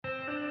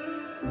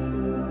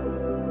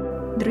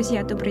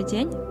Друзья, добрый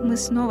день! Мы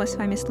снова с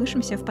вами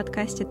слышимся в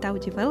подкасте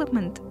Tau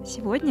Development.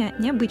 Сегодня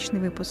необычный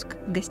выпуск.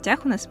 В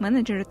гостях у нас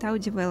менеджеры Tau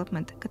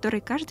Development, которые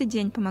каждый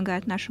день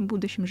помогают нашим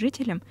будущим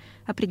жителям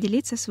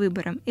определиться с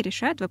выбором и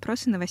решают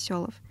вопросы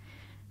новоселов.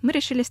 Мы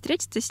решили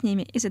встретиться с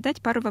ними и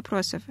задать пару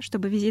вопросов,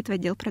 чтобы визит в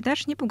отдел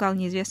продаж не пугал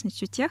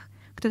неизвестностью тех,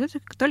 кто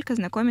только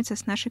знакомится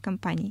с нашей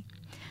компанией.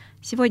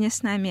 Сегодня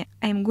с нами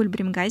Аимгуль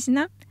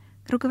Бримгазина,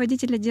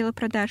 руководитель отдела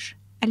продаж,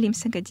 Алим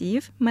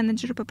Сагадиев,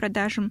 менеджер по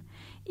продажам,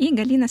 и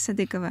Галина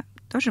Садыкова,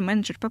 тоже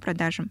менеджер по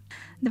продажам.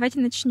 Давайте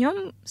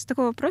начнем с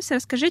такого вопроса.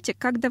 Расскажите,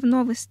 как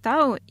давно вы с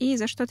Тау и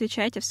за что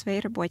отвечаете в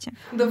своей работе?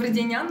 Добрый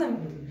день, Анна.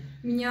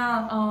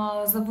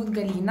 Меня зовут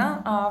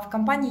Галина. В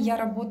компании я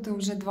работаю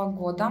уже 2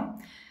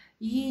 года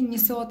и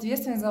несу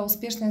ответственность за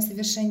успешное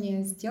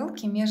совершение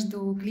сделки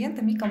между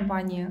клиентом и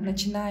компанией,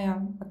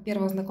 начиная от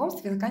первого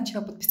знакомства и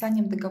заканчивая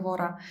подписанием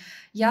договора.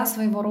 Я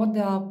своего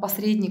рода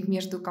посредник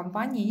между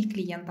компанией и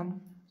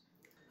клиентом.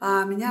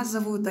 Меня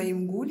зовут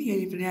Аимгуль,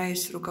 я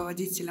являюсь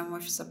руководителем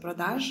офиса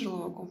продаж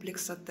жилого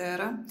комплекса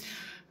Терра.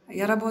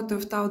 Я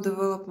работаю в Tau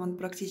Development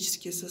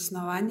практически с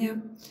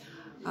основания.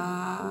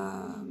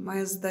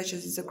 Моя задача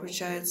здесь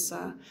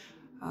заключается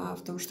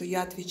в том, что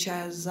я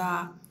отвечаю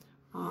за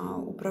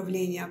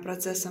управление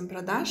процессом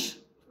продаж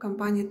в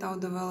компании Tau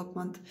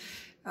Development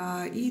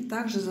и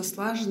также за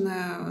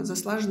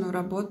слаженную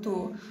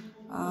работу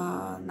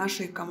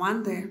нашей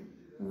команды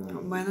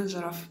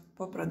менеджеров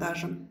по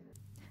продажам.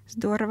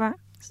 Здорово.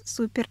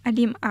 Супер.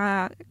 Алим,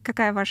 а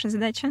какая ваша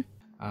задача?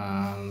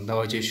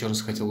 Давайте еще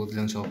раз хотел бы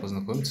для начала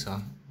познакомиться.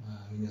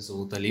 Меня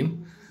зовут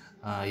Алим.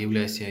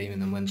 Являюсь я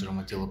именно менеджером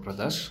отдела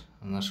продаж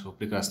нашего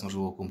прекрасного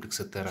жилого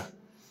комплекса Терра.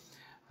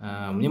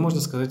 Мне, можно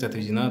сказать,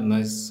 отведена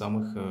одна из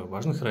самых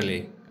важных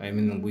ролей, а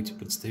именно быть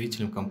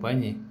представителем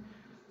компании,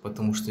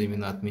 потому что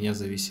именно от меня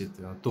зависит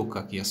то,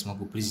 как я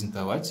смогу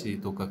презентовать и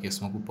то, как я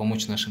смогу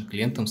помочь нашим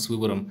клиентам с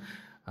выбором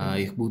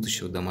их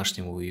будущего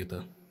домашнего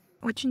уюта.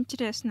 Очень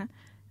интересно.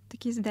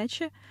 Такие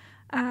задачи.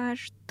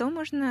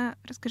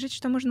 Расскажите,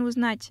 что можно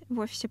узнать в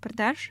офисе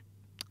продаж?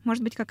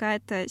 Может быть,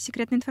 какая-то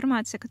секретная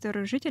информация,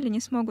 которую жители не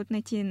смогут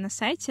найти на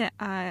сайте,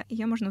 а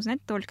ее можно узнать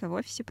только в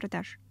офисе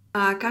продаж?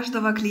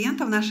 Каждого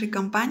клиента в нашей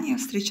компании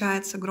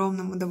встречает с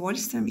огромным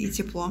удовольствием и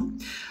теплом.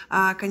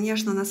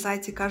 Конечно, на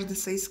сайте каждый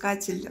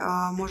соискатель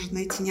может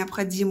найти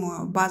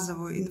необходимую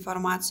базовую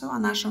информацию о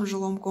нашем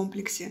жилом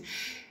комплексе.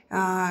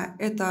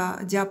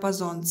 Это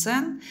диапазон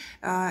цен,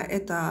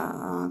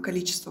 это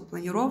количество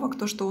планировок,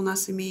 то, что у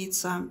нас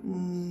имеется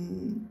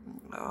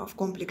в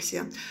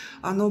комплексе.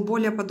 Но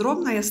более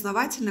подробно и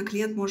основательно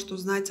клиент может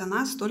узнать о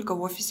нас только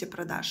в офисе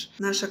продаж.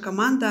 Наша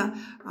команда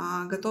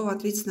готова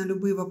ответить на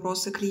любые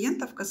вопросы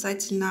клиентов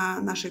касательно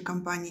нашей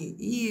компании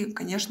и,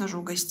 конечно же,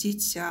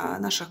 угостить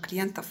наших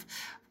клиентов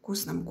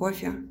вкусным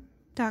кофе.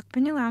 Так,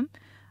 поняла.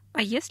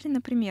 А если,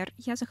 например,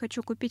 я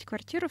захочу купить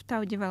квартиру в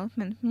Tau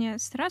Development, мне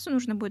сразу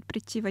нужно будет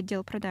прийти в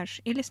отдел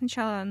продаж? Или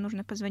сначала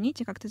нужно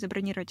позвонить и как-то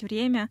забронировать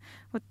время?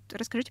 Вот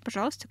расскажите,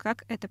 пожалуйста,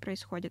 как это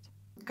происходит.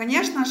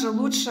 Конечно же,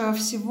 лучше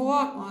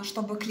всего,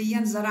 чтобы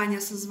клиент заранее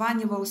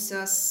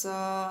созванивался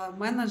с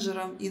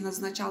менеджером и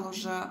назначал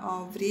уже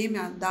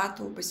время,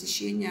 дату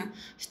посещения,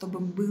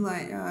 чтобы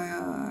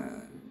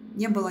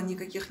не было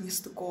никаких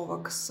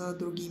нестыковок с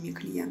другими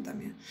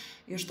клиентами,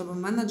 и чтобы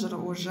менеджер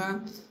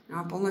уже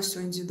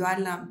полностью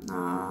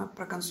индивидуально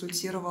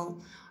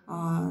проконсультировал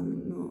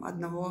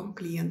одного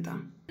клиента.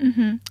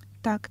 Угу.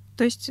 Так,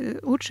 то есть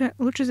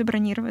лучше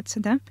забронироваться,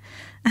 да?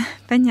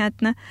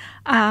 Понятно.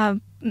 А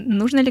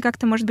нужно ли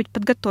как-то, может быть,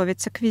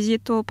 подготовиться к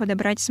визиту,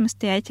 подобрать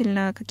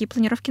самостоятельно, какие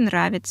планировки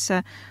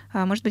нравятся?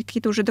 Может быть,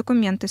 какие-то уже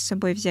документы с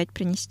собой взять,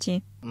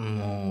 принести?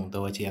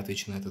 Давайте я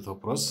отвечу на этот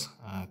вопрос.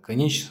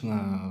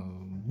 Конечно,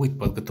 быть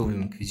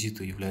подготовленным к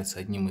визиту является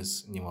одним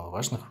из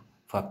немаловажных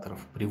факторов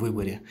при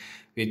выборе.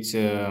 Ведь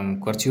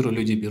квартиру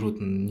люди берут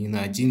не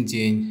на 1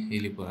 день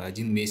или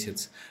 1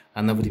 месяц,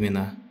 а на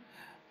времена.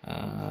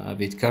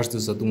 Ведь каждый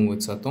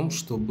задумывается о том,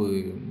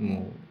 чтобы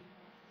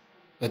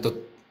это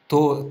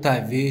та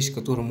вещь,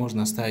 которую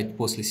можно оставить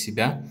после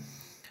себя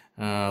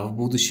в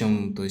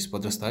будущем, то есть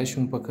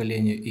подрастающему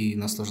поколению, и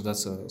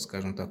наслаждаться,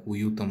 скажем так,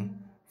 уютом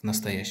в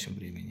настоящем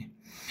времени.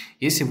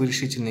 Если вы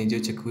решительно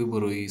идете к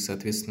выбору и,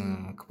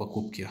 соответственно, к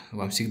покупке,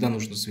 вам всегда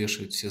нужно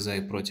взвешивать все за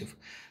и против.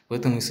 В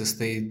этом и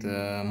состоит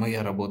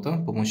моя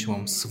работа, помочь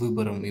вам с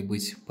выбором и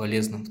быть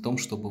полезным в том,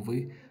 чтобы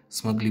вы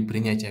смогли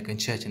принять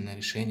окончательное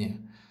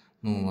решение.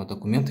 А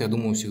документы, я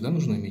думаю, всегда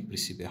нужно иметь при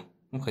себе.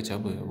 Хотя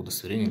бы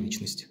удостоверение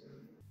личности.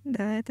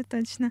 Да, это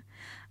точно.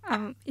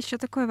 Еще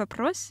такой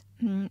вопрос.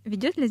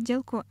 Ведет ли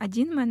сделку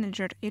один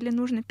менеджер или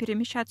нужно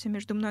перемещаться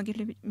между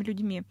многими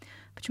людьми?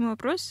 Почему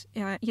вопрос?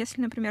 Если,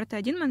 например, это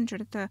один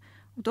менеджер, это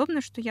удобно,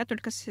 что я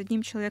только с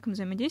одним человеком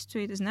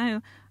взаимодействую и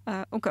знаю,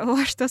 у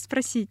кого что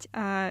спросить.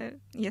 А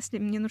если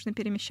мне нужно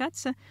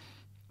перемещаться,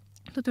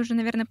 тут уже,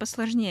 наверное,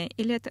 посложнее.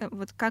 Или это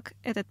вот как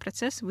этот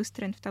процесс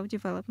выстроен в Tau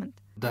Development?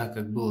 Да,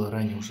 как было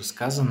ранее уже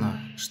сказано,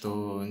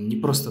 что не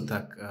просто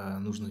так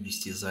нужно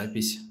вести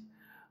запись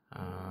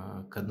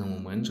к одному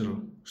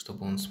менеджеру,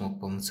 чтобы он смог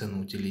полноценно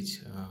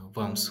уделить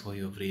вам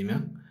свое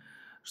время,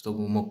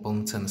 чтобы он мог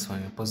полноценно с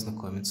вами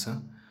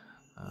познакомиться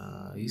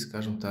и,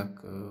 скажем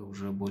так,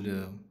 уже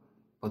более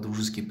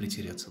по-дружески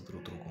притереться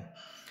друг к другу.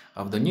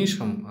 А в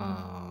дальнейшем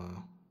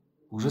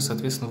уже,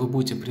 соответственно, вы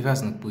будете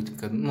привязаны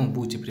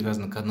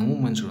к одному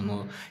менеджеру,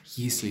 но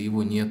если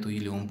его нету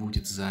или он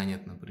будет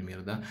занят,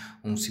 например, да,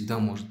 он всегда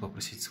может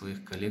попросить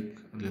своих коллег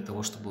для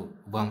того, чтобы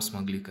вам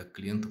смогли как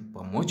клиенту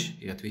помочь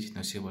и ответить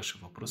на все ваши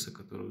вопросы,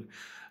 которые,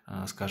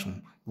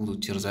 скажем,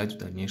 будут терзать в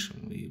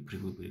дальнейшем и при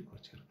выборе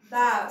квартиры.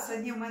 Да, с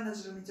одним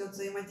менеджером идет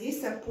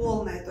взаимодействие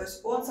полное, то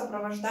есть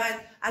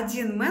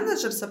один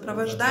менеджер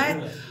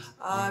сопровождает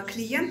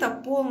клиента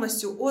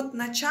полностью от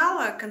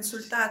начала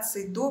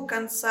консультации до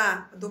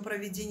конца, до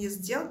проведения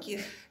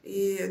сделки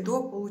и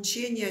до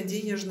получения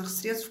денежных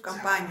средств в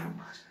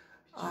компанию.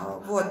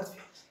 Вот.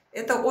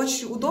 Это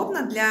очень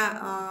удобно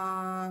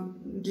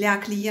для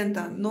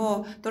клиента,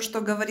 но то,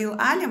 что говорил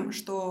Алим,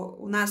 что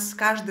у нас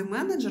каждый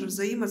менеджер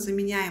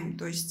взаимозаменяем,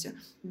 то есть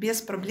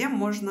без проблем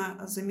можно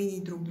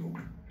заменить друг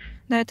друга.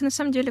 Да, это на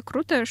самом деле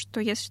круто, что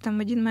если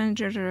там один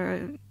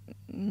менеджер,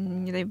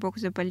 не дай бог,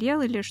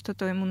 заболел или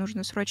что-то ему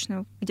нужно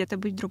срочно где-то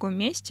быть в другом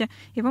месте,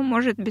 его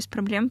может без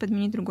проблем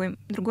подменить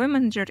другой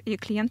менеджер, и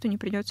клиенту не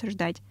придется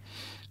ждать.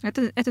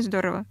 Это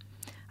здорово.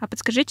 А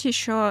подскажите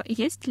еще,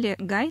 есть ли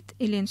гайд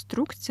или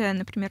инструкция,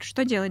 например,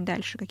 что делать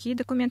дальше, какие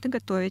документы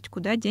готовить,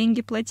 куда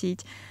деньги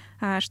платить,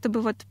 чтобы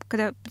вот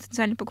когда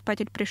потенциальный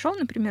покупатель пришел,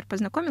 например,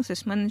 познакомился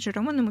с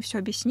менеджером, он ему все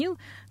объяснил,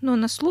 но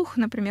на слух,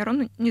 например,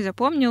 он не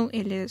запомнил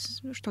или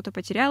что-то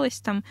потерялось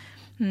там.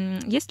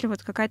 Есть ли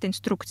вот какая-то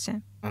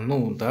инструкция?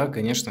 Ну да,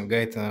 конечно,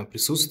 гайд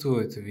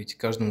присутствует, ведь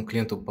каждому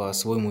клиенту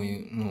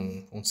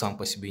по-своему, он сам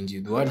по себе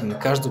индивидуален,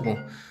 и каждому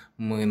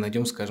мы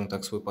найдем, скажем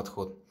так, свой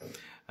подход.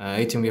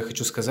 Этим я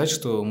хочу сказать,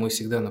 что мы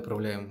всегда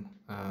направляем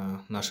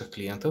наших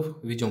клиентов,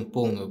 ведем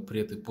полную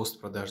пред- и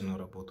постпродажную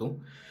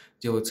работу.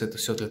 Делается это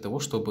все для того,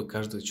 чтобы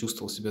каждый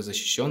чувствовал себя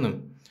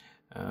защищенным.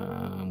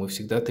 Мы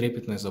всегда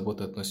трепетно и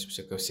заботливо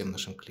относимся ко всем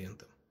нашим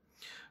клиентам.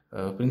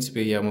 В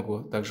принципе, я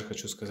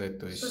хочу сказать,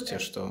 то есть,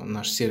 что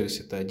наш сервис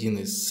 – это один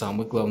из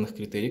самых главных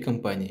критерий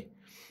компании.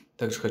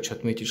 Также хочу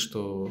отметить,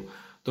 что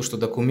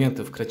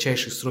документы в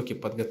кратчайшие сроки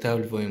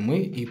подготавливаем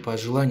мы, и по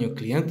желанию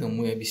клиента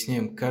мы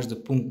объясняем каждый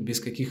пункт без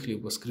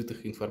каких-либо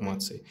скрытых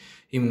информаций.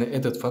 Именно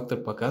этот фактор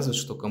показывает,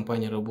 что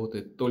компания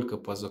работает только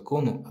по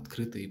закону,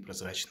 открыто и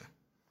прозрачно.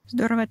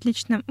 Здорово,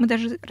 отлично. Мы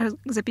даже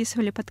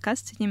записывали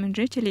подкаст с одним из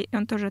жителей, и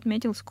он тоже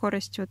отметил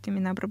скорость вот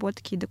именно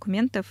обработки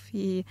документов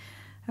и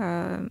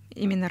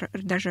именно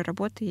даже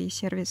работы и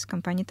сервис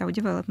компании Tau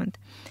Development.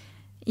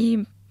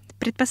 И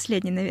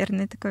предпоследний,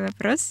 наверное, такой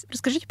вопрос.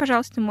 Расскажите,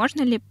 пожалуйста,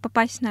 можно ли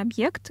попасть на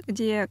объект,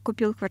 где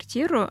купил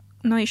квартиру,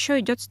 но еще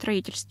идет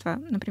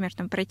строительство? Например,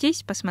 там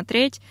пройтись,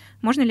 посмотреть.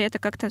 Можно ли это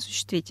как-то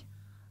осуществить?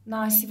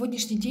 На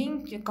сегодняшний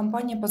день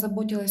компания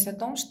позаботилась о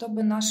том,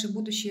 чтобы наши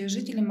будущие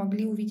жители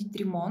могли увидеть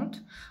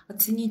ремонт,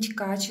 оценить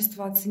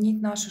качество,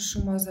 оценить нашу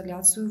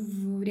шумоизоляцию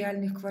в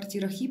реальных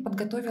квартирах и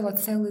подготовила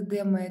целый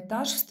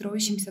демо-этаж в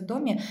строящемся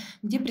доме,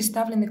 где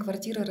представлены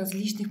квартиры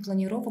различных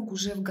планировок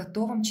уже в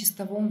готовом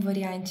чистовом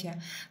варианте.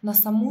 На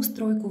саму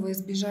стройку во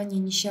избежание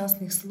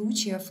несчастных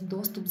случаев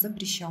доступ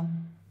запрещен.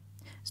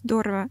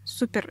 Здорово,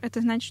 супер. Это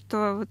значит,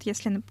 что вот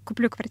если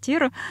куплю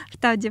квартиру в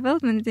Tau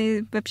Development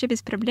и вообще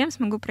без проблем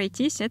смогу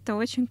пройтись, это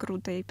очень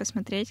круто, и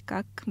посмотреть,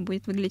 как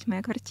будет выглядеть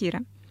моя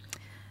квартира.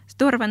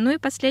 Здорово. Ну и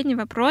последний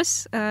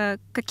вопрос.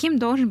 Каким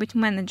должен быть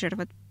менеджер,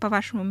 вот, по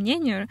вашему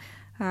мнению?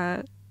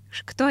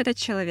 Кто этот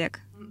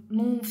человек?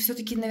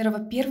 Все-таки, наверное,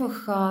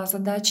 во-первых,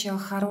 задача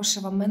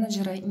хорошего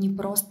менеджера не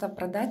просто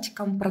продать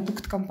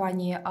продукт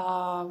компании,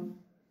 а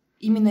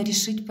именно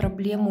решить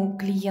проблему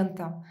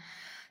клиента.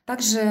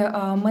 Также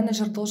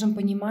менеджер должен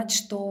понимать,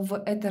 что в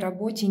этой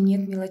работе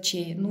нет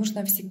мелочей.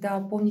 Нужно всегда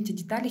помнить о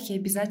деталях и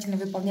обязательно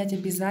выполнять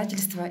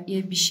обязательства и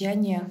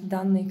обещания,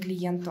 данные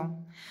клиенту.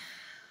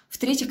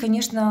 В-третьих,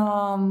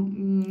 конечно,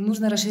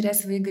 нужно расширять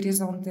свои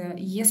горизонты.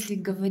 Если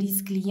говорить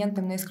с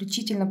клиентом на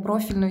исключительно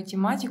профильную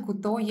тематику,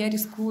 то я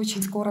рискую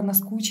очень скоро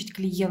наскучить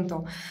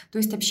клиенту. То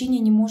есть общение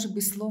не может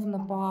быть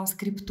словно по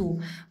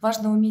скрипту.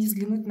 Важно уметь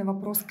взглянуть на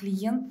вопрос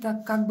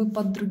клиента как бы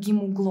под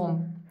другим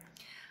углом.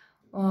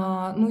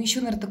 Еще,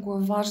 наверное,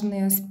 такой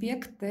важный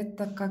аспект —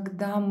 это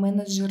когда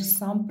менеджер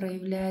сам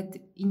проявляет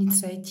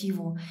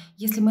инициативу.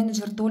 Если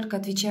менеджер только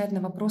отвечает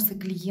на вопросы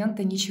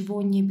клиента,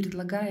 ничего не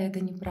предлагая, это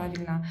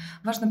неправильно.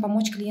 Важно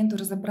помочь клиенту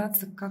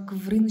разобраться как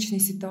в рыночной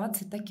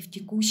ситуации, так и в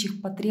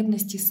текущих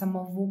потребностях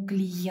самого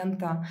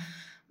клиента.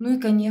 И,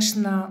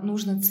 конечно,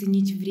 нужно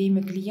ценить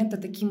время клиента,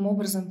 таким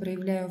образом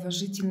проявляя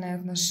уважительное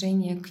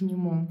отношение к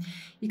нему.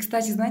 И,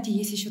 кстати, знаете,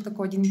 есть еще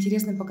такой один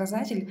интересный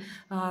показатель.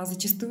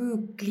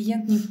 Зачастую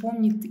клиент не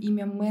помнит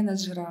имя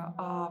менеджера,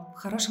 а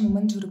хорошему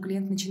менеджеру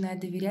клиент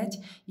начинает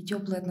доверять, и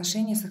теплые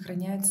отношения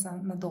сохраняются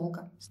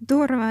надолго.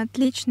 Здорово,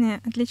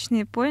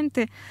 отличные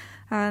поинты.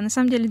 На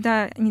самом деле,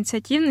 да,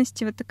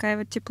 инициативность и вот такая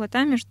вот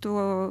теплота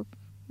между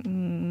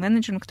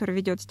менеджером, который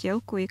ведет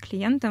сделку, и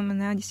клиентом,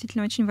 она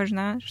действительно очень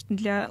важна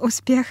для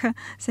успеха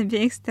с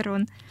обеих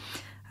сторон.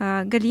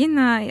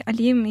 Галина,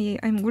 Алим и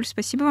Аимгуль,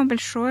 спасибо вам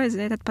большое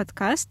за этот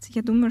подкаст.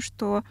 Я думаю,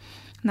 что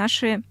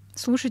наши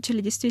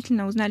слушатели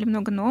действительно узнали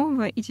много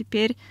нового и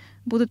теперь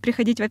будут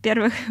приходить,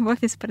 во-первых, в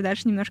офис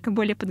продаж немножко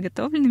более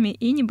подготовленными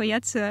и не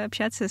бояться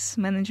общаться с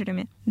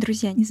менеджерами.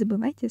 Друзья, не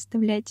забывайте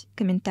оставлять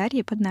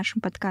комментарии под нашим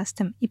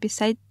подкастом и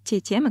писать те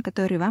темы,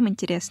 которые вам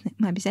интересны.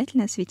 Мы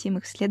обязательно осветим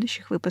их в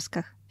следующих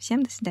выпусках.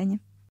 Всем до свидания.